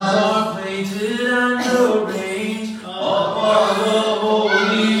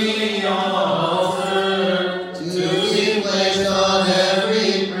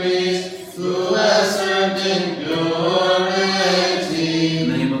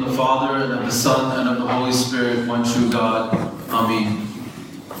of the Father, and of the Son, and of the Holy Spirit, one true God. Amen.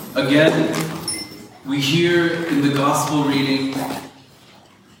 Again, we hear in the Gospel reading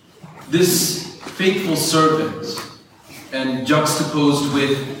this faithful servant, and juxtaposed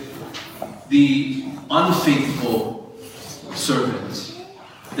with the unfaithful servant.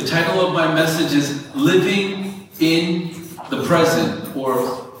 The title of my message is Living in the Present,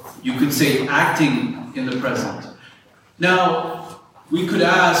 or you could say acting in the present. Now, we could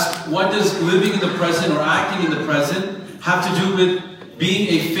ask, what does living in the present or acting in the present have to do with being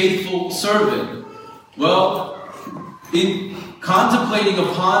a faithful servant? Well, in contemplating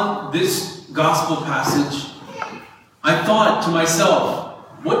upon this gospel passage, I thought to myself,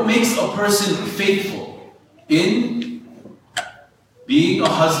 what makes a person faithful? In being a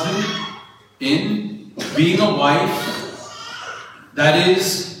husband, in being a wife, that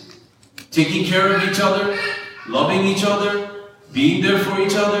is, taking care of each other, loving each other, being there for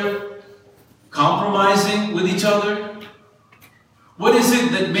each other, compromising with each other. What is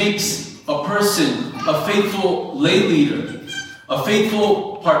it that makes a person a faithful lay leader, a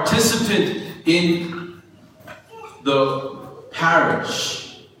faithful participant in the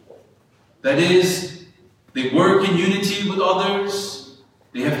parish? That is, they work in unity with others,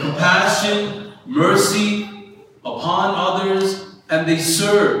 they have compassion, mercy upon others, and they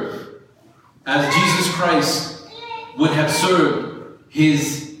serve as Jesus Christ would have served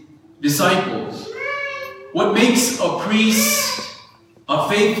his disciples. What makes a priest, a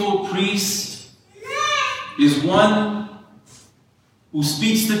faithful priest, is one who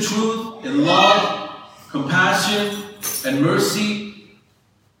speaks the truth in love, compassion, and mercy,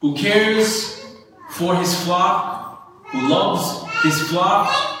 who cares for his flock, who loves his flock,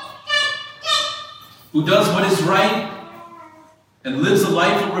 who does what is right, and lives a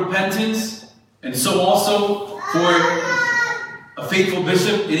life of repentance. And so also for a faithful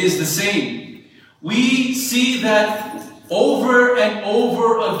bishop, it is the same. We see that over and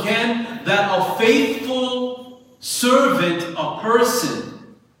over again, that a faithful servant, a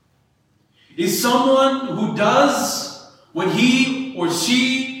person, is someone who does what he or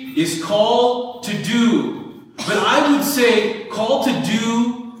she is called to do. But I would say called to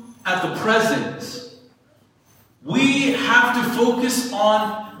do at the present. We have to focus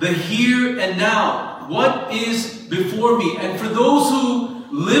on the here and now. What is before me? And for those who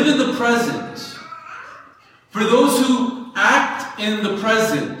live in the present, for those who act in the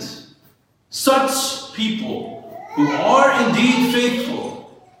present, such people who are indeed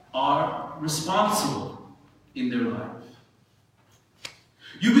faithful are responsible in their life.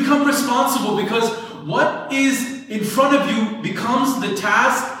 You become responsible because what is in front of you becomes the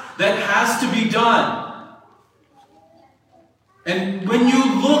task that has to be done. And when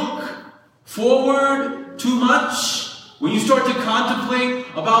you look forward too much, when you start to contemplate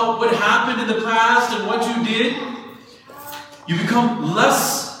about what happened in the past and what you did, you become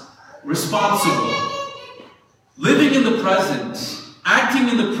less responsible. Living in the present, acting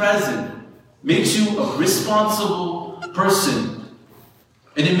in the present, makes you a responsible person.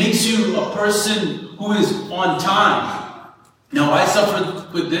 And it makes you a person who is on time. Now, I suffer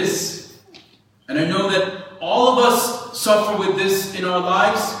with this, and I know that all of us suffer with this in our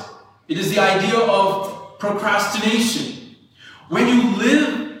lives. It is the idea of procrastination. When you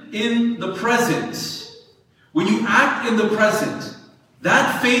live in the present, when you act in the present,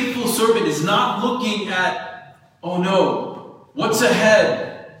 that faithful servant is not looking at, oh no, what's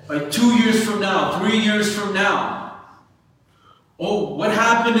ahead? Like 2 years from now, 3 years from now. Oh, what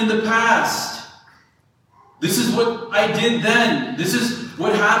happened in the past? This is what I did then. This is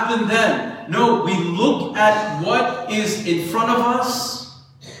what happened then. No, we look at what is in front of us,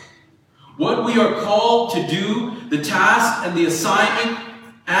 what we are called to do, the task and the assignment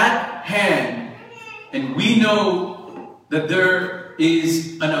at hand. And we know that there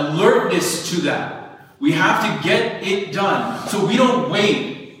is an alertness to that. We have to get it done. So we don't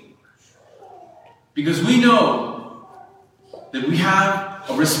wait. Because we know that we have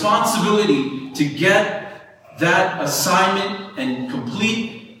a responsibility to get that assignment and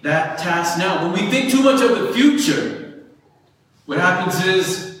complete that task now. When we think too much of the future, what happens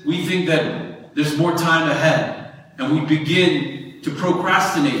is we think that there's more time ahead, and we begin to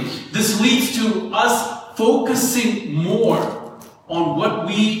procrastinate. This leads to us focusing more on what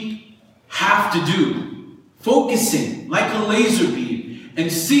we have to do. Focusing like a laser beam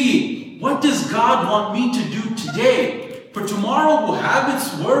and seeing, what does God want me to do today? For tomorrow will have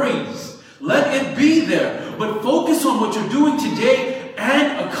its worries. Let it be there. But focus on what you're doing today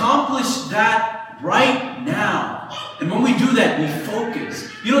and accomplish that right now. And when we do that, we focus.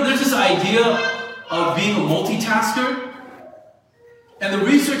 You know, there's this idea of being a multitasker. And the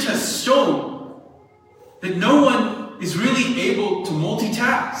research has shown that no one is really able to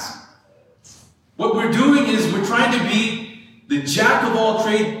multitask. What we're doing is we're trying to be the jack of all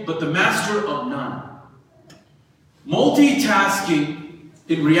trades, but the master of none. Multitasking,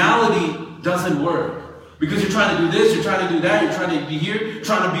 in reality, doesn't work. Because you're trying to do this, you're trying to do that, you're trying to be here,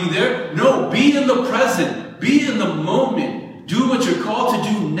 trying to be there. No, be in the present. Be in the moment. Do what you're called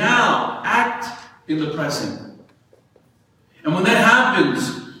to do now. Act in the present. And when that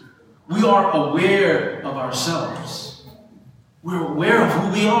happens, we are aware of ourselves. We're aware of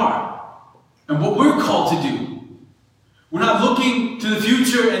who we are and what we're called to do. We're not looking to the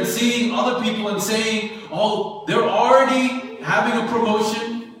future and seeing other people and saying, oh, they're already having a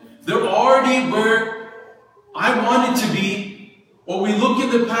promotion. They're already where I wanted to be. Or we look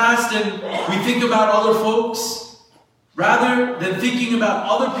in the past and we think about other folks. Rather than thinking about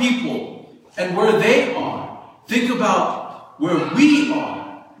other people and where they are, think about where we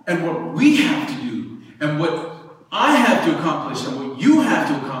are and what we have to do and what I have to accomplish and what you have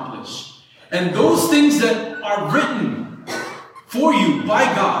to accomplish. And those things that are written for you by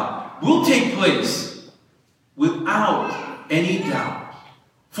God will take place without any doubt.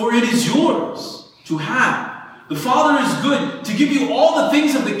 For it is yours to have. The Father is good to give you all the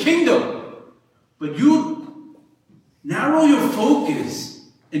things of the kingdom. But you narrow your focus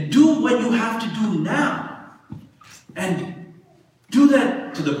and do what you have to do now. And do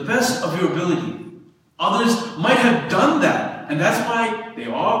that to the best of your ability. Others might have done that, and that's why they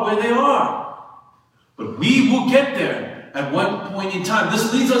are where they are. But we will get there at one point in time.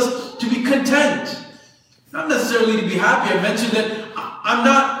 This leads us to be content. Not necessarily to be happy. I mentioned that I'm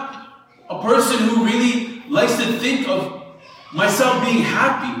not a person who really likes to think of myself being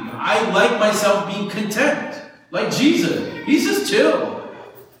happy. I like myself being content. Like Jesus. He's just chill.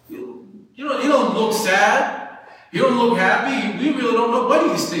 You don't look sad. You don't look happy. We really don't know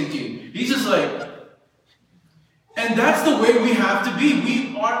what he's thinking. He's just like, and that's the way we have to be.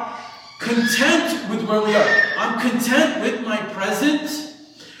 We are content with where we are. I'm content with my present.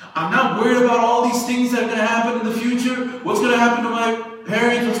 I'm not worried about all these things that are going to happen in the future. What's going to happen to my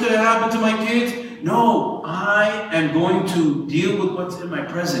parents? What's going to happen to my kids? No, I am going to deal with what's in my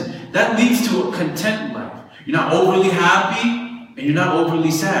present. That leads to a content life. You're not overly happy and you're not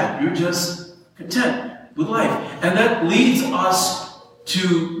overly sad. You're just content with life. And that leads us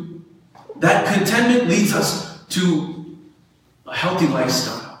to, that contentment leads us to a healthy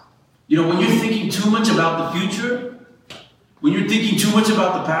lifestyle. You know, when you're thinking too much about the future, when you're thinking too much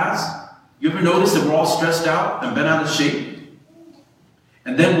about the past, you ever notice that we're all stressed out and bent out of shape?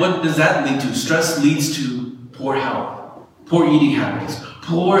 And then what does that lead to? Stress leads to poor health, poor eating habits,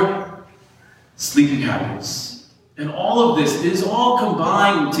 poor sleeping habits. And all of this is all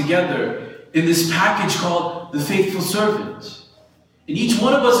combined together in this package called the faithful servant. And each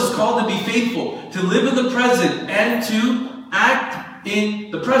one of us is called to be faithful, to live in the present and to act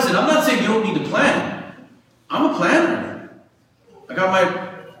in the present. I'm not saying you don't need to plan. I'm a planner. I got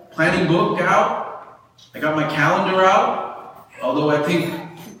my planning book out. I got my calendar out. Although I think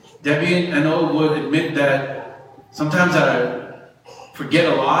Debbie and O would admit that sometimes I forget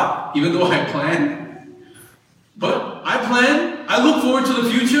a lot, even though I plan. But I plan. I look forward to the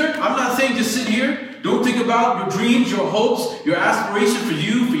future. I'm not saying just sit here. Don't think about your dreams, your hopes, your aspirations for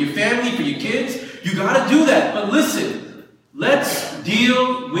you, for your family, for your kids. You got to do that. But listen, let's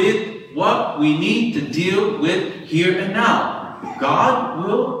deal with what we need to deal with here and now. God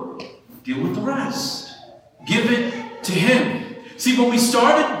will deal with the rest. Give it to Him. See, when we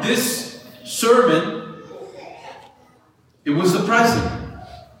started this sermon, it was the present.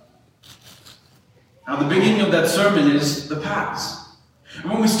 Now, the beginning of that sermon is the past.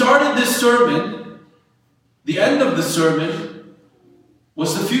 And when we started this sermon, the end of the sermon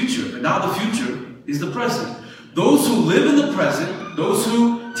was the future. And now the future is the present. Those who live in the present, those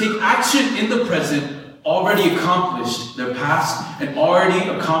who take action in the present, already accomplished their past and already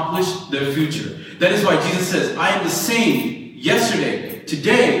accomplished their future. That is why Jesus says, I am the same yesterday,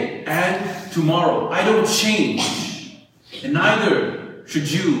 today, and tomorrow. I don't change. And neither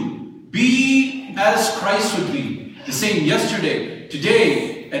should you. Be as Christ would be. The same yesterday,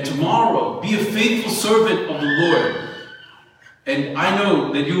 today, and tomorrow. Be a faithful servant of the Lord. And I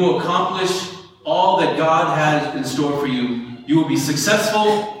know that you will accomplish all that God has in store for you. You will be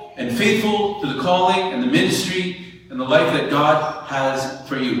successful and faithful to the calling and the ministry and the life that God has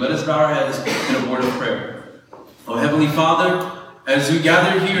for you. Let us bow our heads in a word of prayer. Oh, Heavenly Father, as we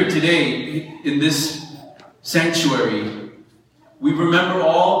gather here today in this sanctuary, we remember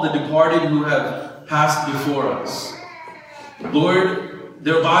all the departed who have passed before us. Lord,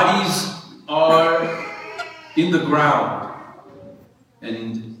 their bodies are in the ground.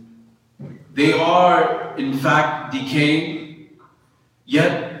 and they are in fact decaying.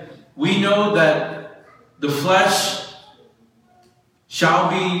 Yet we know that the flesh shall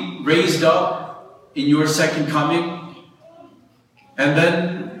be raised up in your second coming, and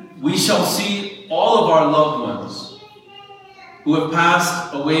then we shall see all of our loved ones who have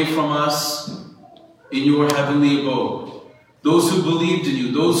passed away from us in your heavenly abode. Those who believed in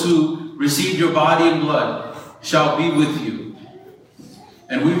you, those who received your body and blood, shall be with you.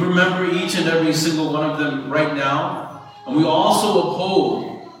 And we remember each and every single one of them right now. And we also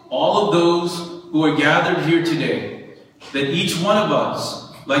uphold all of those who are gathered here today, that each one of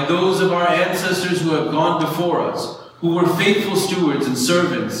us, like those of our ancestors who have gone before us, who were faithful stewards and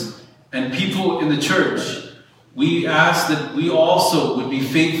servants and people in the church, we ask that we also would be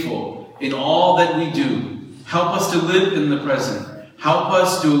faithful in all that we do. Help us to live in the present. Help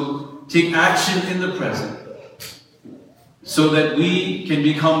us to take action in the present, so that we can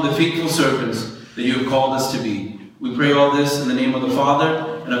become the faithful servants that you have called us to be. We pray all this in the name of the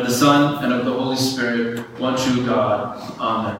Father, and of the Son, and of the Holy Spirit, one true God. Amen.